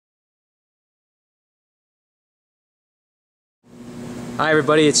Hi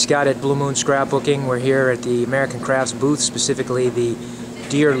everybody, it's Scott at Blue Moon Scrapbooking. We're here at the American Crafts booth, specifically the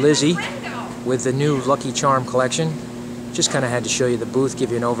Dear Lizzy with the new Lucky Charm collection. Just kind of had to show you the booth,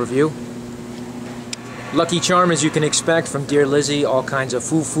 give you an overview. Lucky Charm, as you can expect from Dear Lizzy, all kinds of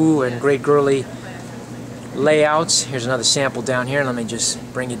foo-foo and great girly layouts. Here's another sample down here. Let me just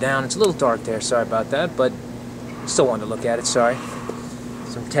bring you down. It's a little dark there, sorry about that, but still wanted to look at it, sorry.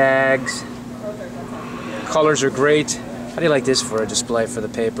 Some tags. Colors are great. How do you like this for a display for the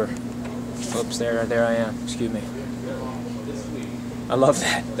paper? Oops, there I am. Excuse me. I love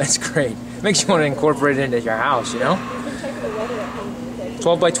that. That's great. Makes you want to incorporate it into your house, you know?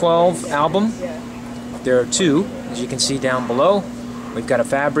 12 by 12 album. There are two, as you can see down below. We've got a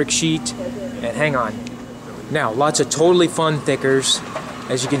fabric sheet, and hang on. Now, lots of totally fun thickers.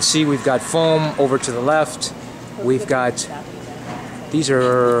 As you can see, we've got foam over to the left. We've got, these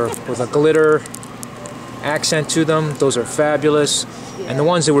are with a glitter accent to them. Those are fabulous. And the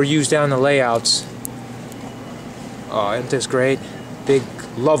ones that were used down in the layouts, oh, isn't this great? Big,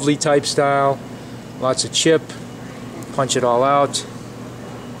 lovely type style. Lots of chip. Punch it all out.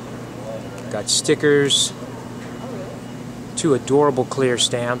 Got stickers. Two adorable clear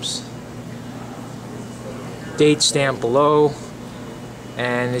stamps. Date stamp below.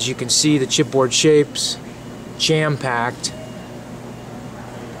 And as you can see, the chipboard shapes, jam-packed.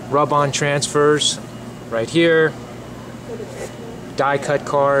 Rub-on transfers right here. Die-cut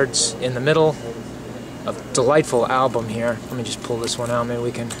cards in the middle. A delightful album here. Let me just pull this one out. Maybe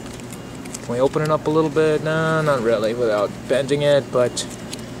we can we open it up a little bit? No, not really, without bending it, but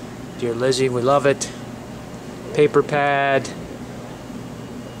Dear Lizzy, we love it. Paper pad.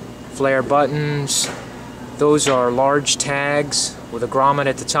 Flare buttons. Those are large tags with a grommet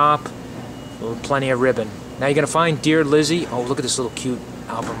at the top. With plenty of ribbon. Now you're going to find Dear Lizzy. Oh, look at this little cute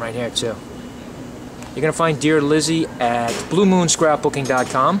album right here, too. You're going to find Dear Lizzy at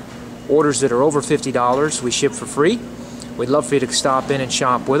BlueMoonScrapbooking.com. Orders that are over $50, we ship for free. We'd love for you to stop in and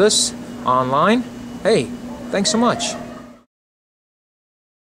shop with us online. Hey, thanks so much.